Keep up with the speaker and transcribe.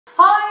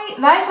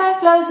Hoi, wij zijn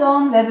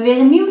Flowzone. We hebben weer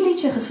een nieuw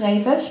liedje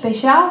geschreven,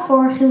 speciaal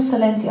voor Giels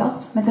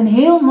Talentenjacht, met een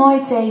heel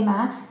mooi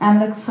thema,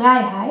 namelijk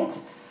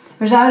vrijheid.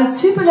 We zouden het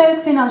super leuk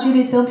vinden als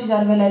jullie het filmpje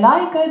zouden willen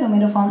liken door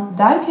middel van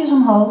duimpjes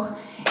omhoog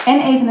en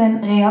even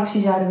een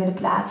reactie zouden willen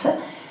plaatsen.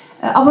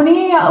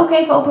 Abonneer je ook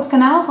even op het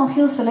kanaal van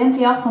Giels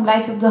Talentenjacht, dan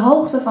blijf je op de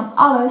hoogte van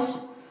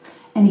alles.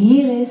 En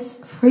hier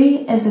is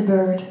Free as a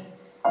Bird.